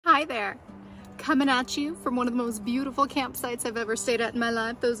Hi there. Coming at you from one of the most beautiful campsites I've ever stayed at in my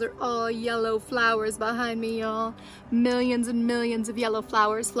life. Those are all yellow flowers behind me, y'all. Millions and millions of yellow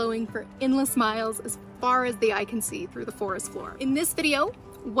flowers flowing for endless miles as far as the eye can see through the forest floor. In this video,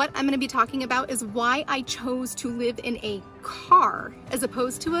 what I'm going to be talking about is why I chose to live in a car as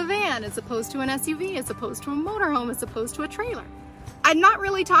opposed to a van, as opposed to an SUV, as opposed to a motorhome, as opposed to a trailer. I'm not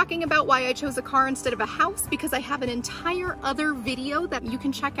really talking about why I chose a car instead of a house because I have an entire other video that you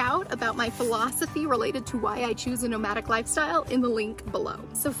can check out about my philosophy related to why I choose a nomadic lifestyle in the link below.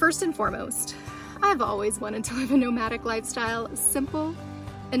 So first and foremost, I've always wanted to live a nomadic lifestyle, simple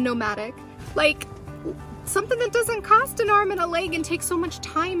and nomadic. Like something that doesn't cost an arm and a leg and take so much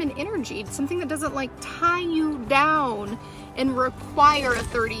time and energy. Something that doesn't like tie you down and require a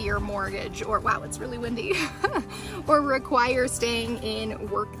 30-year mortgage, or wow, it's really windy, or require staying in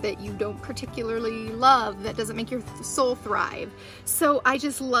work that you don't particularly love, that doesn't make your soul thrive. So I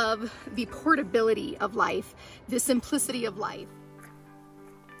just love the portability of life, the simplicity of life.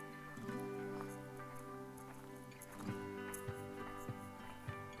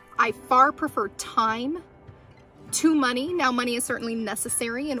 I far prefer time to money. Now, money is certainly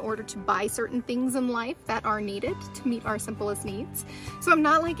necessary in order to buy certain things in life that are needed to meet our simplest needs. So I'm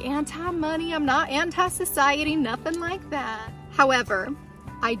not like anti-money, I'm not anti-society, nothing like that. However,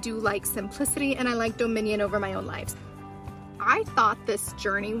 I do like simplicity and I like dominion over my own life. I thought this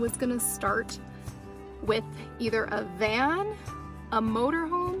journey was gonna start with either a van, a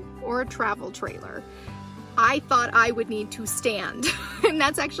motorhome, or a travel trailer. I thought I would need to stand. And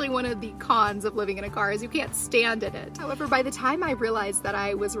that's actually one of the cons of living in a car, is you can't stand in it. However, by the time I realized that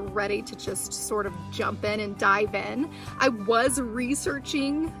I was ready to just sort of jump in and dive in, I was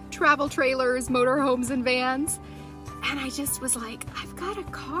researching travel trailers, motorhomes, and vans. And I just was like, I've got a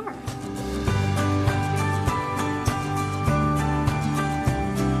car.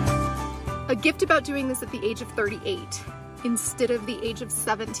 A gift about doing this at the age of 38 instead of the age of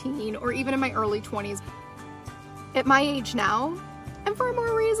 17 or even in my early 20s. At my age now, I'm far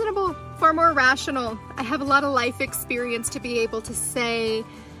more reasonable, far more rational. I have a lot of life experience to be able to say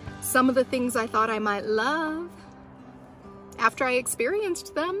some of the things I thought I might love. After I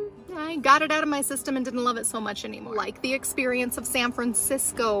experienced them, I got it out of my system and didn't love it so much anymore. Like the experience of San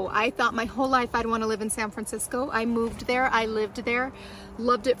Francisco. I thought my whole life I'd want to live in San Francisco. I moved there, I lived there,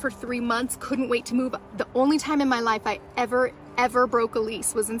 loved it for 3 months, couldn't wait to move. The only time in my life I ever broke a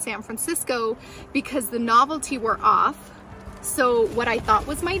lease was in San Francisco because the novelty wore off. So what I thought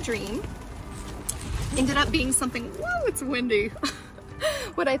was my dream ended up being something, whoa, it's windy.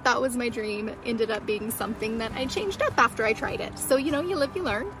 What I thought was my dream ended up being something that I changed up after I tried it. So, you know, you live, you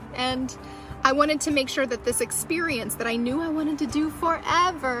learn. And I wanted to make sure that this experience that I knew I wanted to do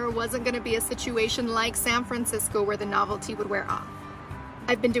forever wasn't going to be a situation like San Francisco where the novelty would wear off.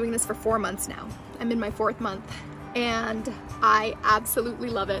 I've been doing this for 4 months now. I'm in my 4th month and I absolutely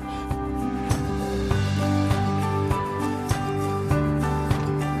love it.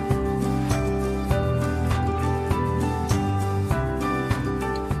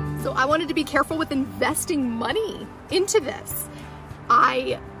 I wanted to be careful with investing money into this.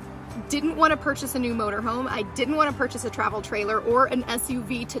 I didn't want to purchase a new motorhome. I didn't want to purchase a travel trailer or an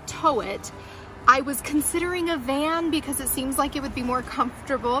SUV to tow it. I was considering a van because it seems like it would be more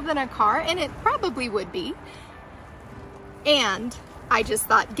comfortable than a car, and it probably would be. And I just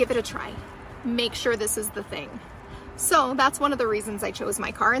thought, give it a try. Make sure this is the thing. So that's one of the reasons I chose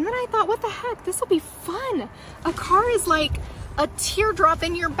my car. And then I thought, what the heck, this will be fun. A car is like a teardrop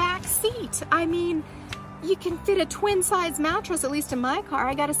in your back seat. I mean, you can fit a twin size mattress, at least in my car.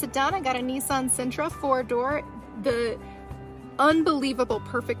 I got a sedan, I got a Nissan Sentra 4-door. The unbelievable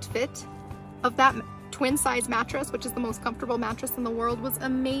perfect fit of that twin size mattress, which is the most comfortable mattress in the world, was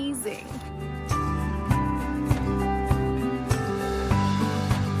amazing.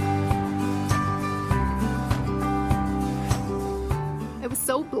 I was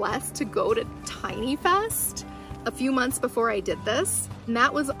so blessed to go to Tiny Fest a few months before I did this, and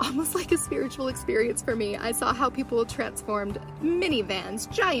that was almost like a spiritual experience for me. I saw how people transformed minivans,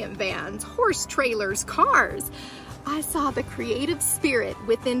 giant vans, horse trailers, cars. I saw the creative spirit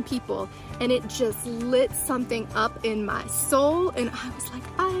within people, and it just lit something up in my soul, and I was like,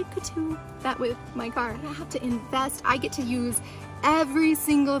 I could do that with my car. I don't have to invest. I get to use every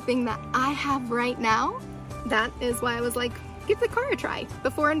single thing that I have right now. That is why I was like, give the car a try.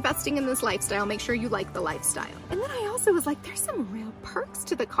 Before investing in this lifestyle, make sure you like the lifestyle. And then I also was like, there's some real perks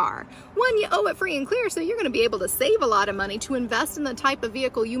to the car. One, you owe it free and clear, so you're gonna be able to save a lot of money to invest in the type of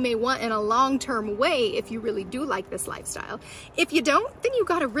vehicle you may want in a long-term way if you really do like this lifestyle. If you don't, then you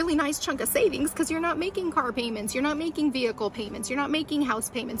got a really nice chunk of savings because you're not making car payments, you're not making vehicle payments, you're not making house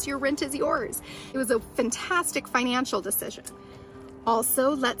payments, your rent is yours. It was a fantastic financial decision.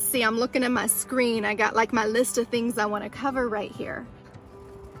 Also, let's see, I'm looking at my screen. I got like my list of things I want to cover right here.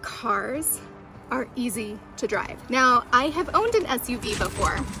 Cars are easy to drive. Now, I have owned an SUV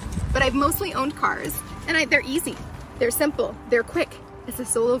before, but I've mostly owned cars, and they're easy, they're simple, they're quick. As a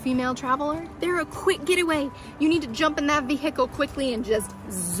solo female traveler, they're a quick getaway. You need to jump in that vehicle quickly and just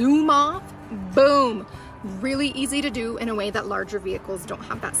zoom off, boom. Really easy to do in a way that larger vehicles don't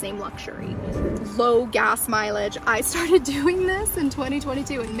have that same luxury. Low gas mileage. I started doing this in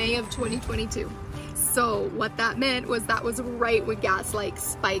 2022, in May of 2022. So what that meant was that was right when gas like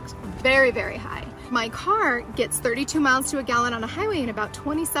spiked very, very high. My car gets 32 miles to a gallon on a highway and about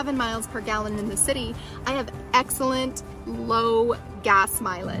 27 miles per gallon in the city. I have excellent low gas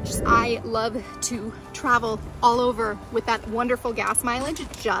mileage. I love to travel all over with that wonderful gas mileage.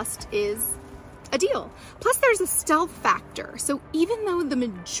 It just is a deal. Plus there's a stealth factor. So even though the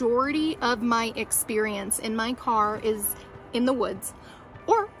majority of my experience in my car is in the woods,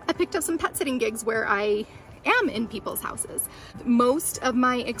 or I picked up some pet sitting gigs where I am in people's houses, most of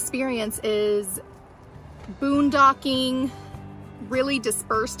my experience is boondocking, really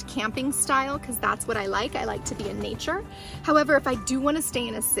dispersed camping style, because that's what I like. I like to be in nature. However, if I do want to stay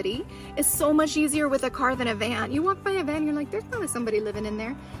in a city, it's so much easier with a car than a van. You walk by a van, you're like, there's probably somebody living in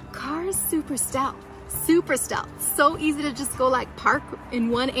there. Cars, super stealth. Super stealth. So easy to just go like park in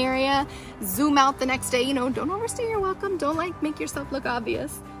one area, zoom out the next day, you know, don't overstay your welcome, don't like make yourself look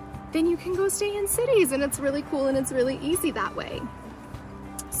obvious. Then you can go stay in cities and it's really cool and it's really easy that way.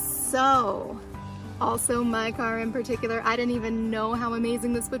 So, also my car in particular, I didn't even know how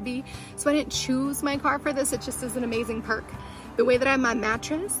amazing this would be. So I didn't choose my car for this, it just is an amazing perk. The way that I have my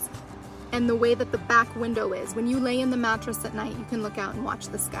mattress and the way that the back window is. When you lay in the mattress at night, you can look out and watch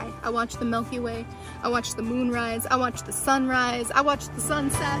the sky. I watch the Milky Way, I watch the moon rise, I watch the sunrise, I watch the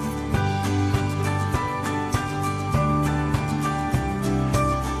sunset.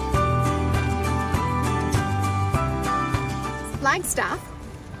 Flagstaff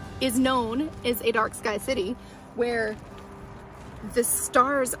is known as a dark sky city where the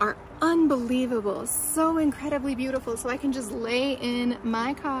stars are unbelievable, so incredibly beautiful. So I can just lay in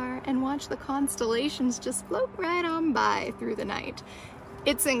my car and watch the constellations just float right on by through the night.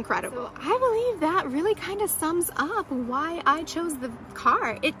 It's incredible. So I believe that really kind of sums up why I chose the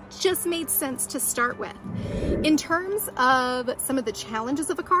car. It just made sense to start with. In terms of some of the challenges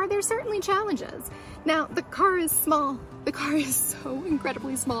of a car, there's certainly challenges. Now, the car is small. The car is so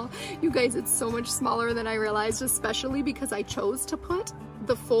incredibly small. You guys, it's so much smaller than I realized, especially because I chose to put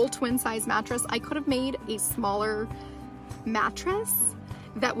the full twin size mattress. I could have made a smaller mattress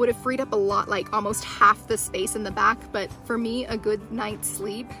that would have freed up a lot, like almost half the space in the back. But for me, a good night's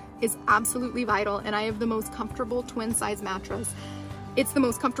sleep is absolutely vital. And I have the most comfortable twin size mattress. It's the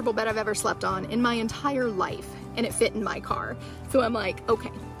most comfortable bed I've ever slept on in my entire life. And it fit in my car. So I'm like, okay,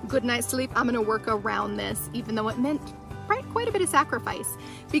 good night's sleep. I'm gonna work around this, even though it meant quite a bit of sacrifice.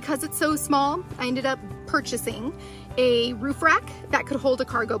 Because it's so small, I ended up purchasing a roof rack that could hold a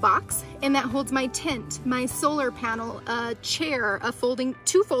cargo box, and that holds my tent, my solar panel, a chair,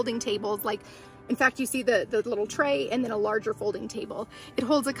 two folding tables. Like, in fact, you see the little tray and then a larger folding table. It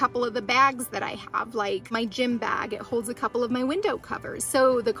holds a couple of the bags that I have, like my gym bag. It holds a couple of my window covers.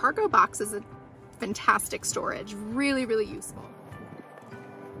 So the cargo box is a fantastic storage, really, really useful.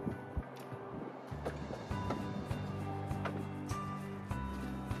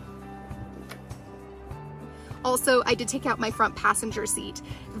 Also, I did take out my front passenger seat.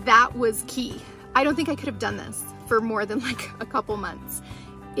 That was key. I don't think I could have done this for more than like a couple months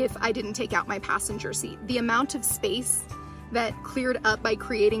if I didn't take out my passenger seat. The amount of space that cleared up by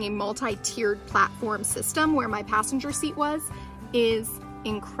creating a multi-tiered platform system where my passenger seat was is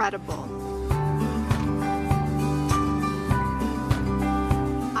incredible.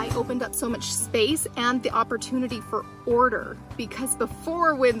 Opened up so much space and the opportunity for order, because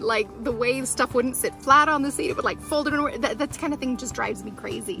before, when like the way stuff wouldn't sit flat on the seat, it would like fold it in. That kind of thing just drives me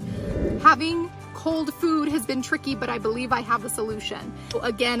crazy. Having cold food has been tricky, but I believe I have a solution. So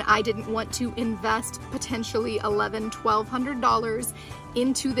again, I didn't want to invest potentially $1,100, $1,200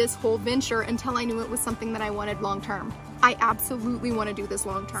 into this whole venture until I knew it was something that I wanted long term. I absolutely want to do this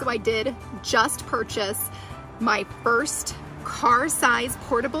long term. So I did just purchase my first car-size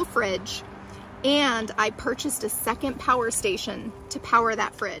portable fridge And I purchased a second power station to power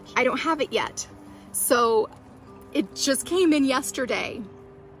that fridge. I don't have it yet. So it just came in yesterday.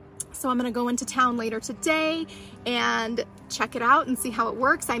 So I'm gonna go into town later today and check it out and see how it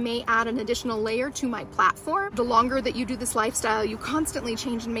works. I may add an additional layer to my platform. The longer that you do this lifestyle, you constantly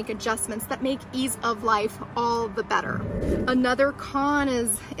change and make adjustments that make ease of life all the better. Another con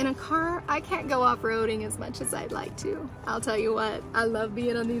is in a car, I can't go off-roading as much as I'd like to. I'll tell you what, I love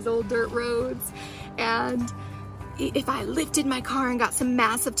being on these old dirt roads, and if I lifted my car and got some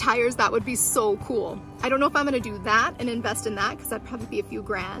massive tires, that would be so cool. I don't know if I'm gonna do that and invest in that, because that'd probably be a few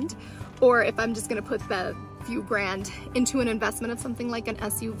grand, or if I'm just gonna put the few grand into an investment of something like an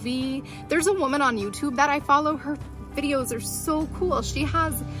SUV. There's a woman on YouTube that I follow. Her videos are so cool. She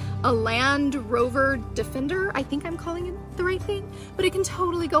has a Land Rover Defender. I think I'm calling it the right thing, but it can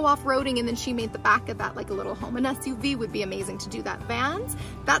totally go off-roading, and then she made the back of that like a little home. An SUV would be amazing to do that. Vans,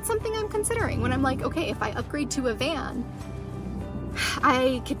 that's something I'm considering when I'm like, okay, if I upgrade to a van,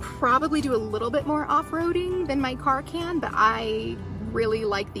 I could probably do a little bit more off-roading than my car can, but I really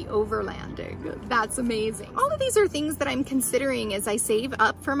like the overlanding. That's amazing. All of these are things that I'm considering as I save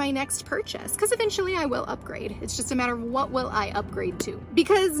up for my next purchase, because eventually I will upgrade. It's just a matter of what will I upgrade to.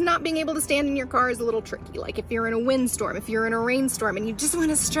 Because not being able to stand in your car is a little tricky. Like if you're in a windstorm, if you're in a rainstorm and you just want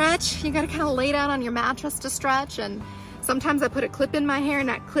to stretch, you gotta kind of lay down on your mattress to stretch. And sometimes I put a clip in my hair and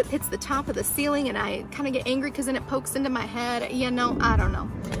that clip hits the top of the ceiling and I kind of get angry because then it pokes into my head. You know, I don't know.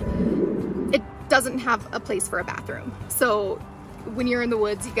 It doesn't have a place for a bathroom. So when you're in the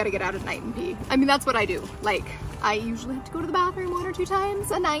woods, you gotta get out at night and pee. I mean, that's what I do. Like, I usually have to go to the bathroom 1 or 2 times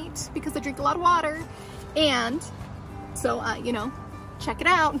a night because I drink a lot of water. And so, you know, check it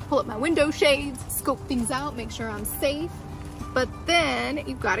out, pull up my window shades, scope things out, make sure I'm safe. But then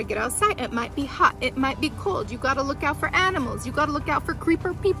you've gotta get outside. It might be hot, it might be cold. You gotta look out for animals. You gotta look out for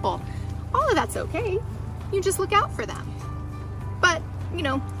creeper people. All of that's okay. You just look out for them. But, you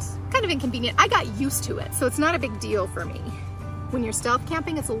know, it's kind of inconvenient. I got used to it, so it's not a big deal for me. When you're stealth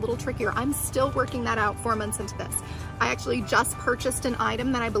camping, it's a little trickier. I'm still working that out 4 months into this. I actually just purchased an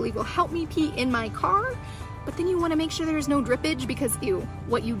item that I believe will help me pee in my car, but then you wanna make sure there's no drippage because ew,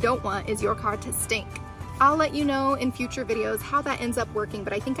 what you don't want is your car to stink. I'll let you know in future videos how that ends up working,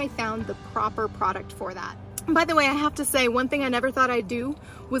 but I think I found the proper product for that. And by the way, I have to say, one thing I never thought I'd do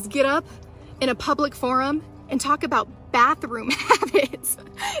was get up in a public forum and talk about bathroom habits.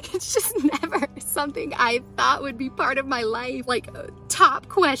 It's just never something I thought would be part of my life. Like top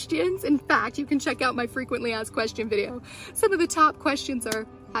questions. In fact, you can check out my frequently asked question video. Some of the top questions are,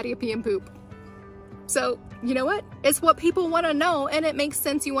 how do you pee and poop? So, you know what? It's what people want to know, and it makes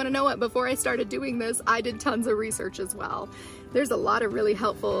sense you want to know it. Before I started doing this, I did tons of research as well. There's a lot of really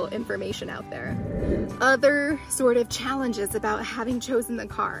helpful information out there. Other sort of challenges about having chosen the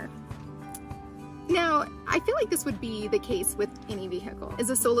car. Now, I feel like this would be the case with any vehicle. As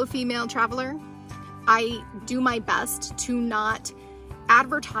a solo female traveler, I do my best to not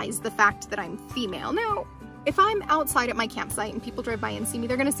advertise the fact that I'm female. Now, if I'm outside at my campsite and people drive by and see me,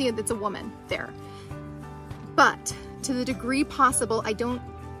 they're gonna see that it's a woman there. But to the degree possible, I don't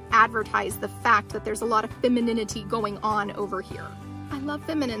advertise the fact that there's a lot of femininity going on over here. I love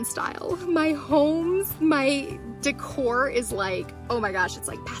feminine style. My homes, my decor is like, oh my gosh, it's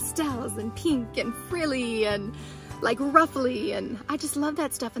like pastels and pink and frilly and like ruffly, and I just love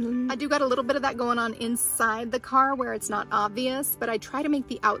that stuff. And I do got a little bit of that going on inside the car where it's not obvious, but I try to make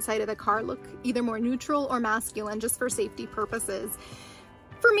the outside of the car look either more neutral or masculine just for safety purposes.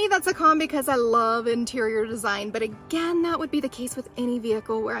 For me, that's a con because I love interior design, but again, that would be the case with any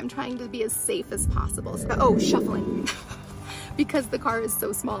vehicle where I'm trying to be as safe as possible. So, oh, shuffling. Because the car is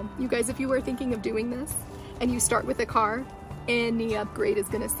so small. You guys, if you were thinking of doing this and you start with a car, any upgrade is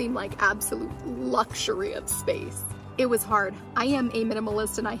gonna seem like absolute luxury of space. It was hard. I am a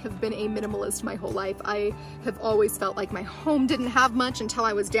minimalist and I have been a minimalist my whole life. I have always felt like my home didn't have much until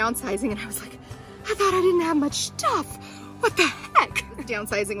I was downsizing and I was like, I thought I didn't have much stuff. What the heck?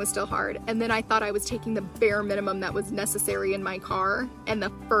 Downsizing was still hard. And then I thought I was taking the bare minimum that was necessary in my car, and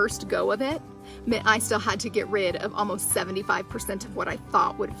the first go of it meant I still had to get rid of almost 75% of what I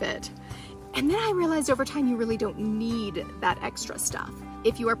thought would fit. And then I realized over time you really don't need that extra stuff.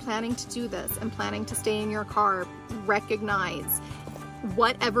 If you are planning to do this and planning to stay in your car, recognize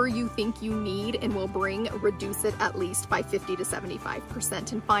whatever you think you need and will bring, reduce it at least by 50 to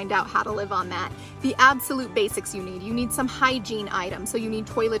 75% and find out how to live on that. The absolute basics you need some hygiene items. So you need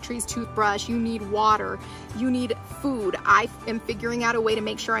toiletries, toothbrush, you need water, you need food. I am figuring out a way to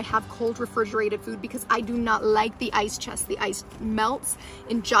make sure I have cold refrigerated food because I do not like the ice chest. The ice melts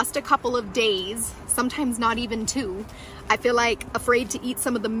in just a couple of days. sometimes not even 2. I feel like afraid to eat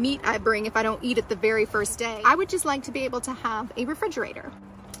some of the meat I bring if I don't eat it the very first day. I would just like to be able to have a refrigerator.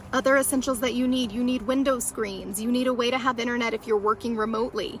 Other essentials that you need window screens, you need a way to have internet if you're working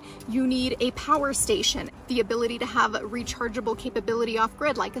remotely, you need a power station, the ability to have rechargeable capability off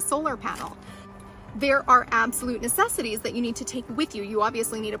grid like a solar panel. There are absolute necessities that you need to take with you. You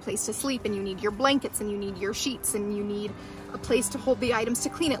obviously need a place to sleep, and you need your blankets, and you need your sheets, and you need a place to hold the items to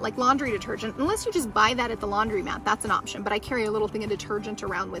clean it, like laundry detergent. Unless you just buy that at the laundromat, that's an option, but I carry a little thing of detergent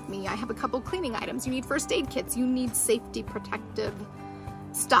around with me. I have a couple cleaning items. You need first aid kits. You need safety protective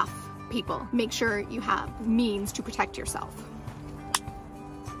stuff, people. Make sure you have means to protect yourself.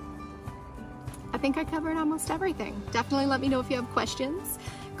 I think I covered almost everything. Definitely let me know if you have questions.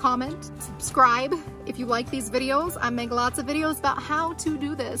 Comment, subscribe if you like these videos. I make lots of videos about how to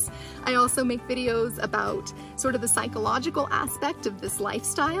do this. I also make videos about sort of the psychological aspect of this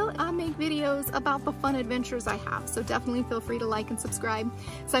lifestyle. I make videos about the fun adventures I have, so definitely feel free to like and subscribe.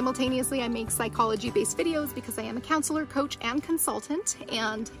 Simultaneously, I make psychology-based videos because I am a counselor, coach, and consultant,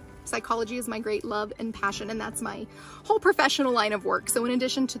 and psychology is my great love and passion, and that's my whole professional line of work. So in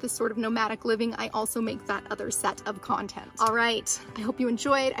addition to this sort of nomadic living, I also make that other set of content. All right, I hope you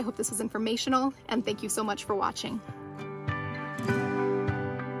enjoyed. I hope this was informational, and thank you so much for watching.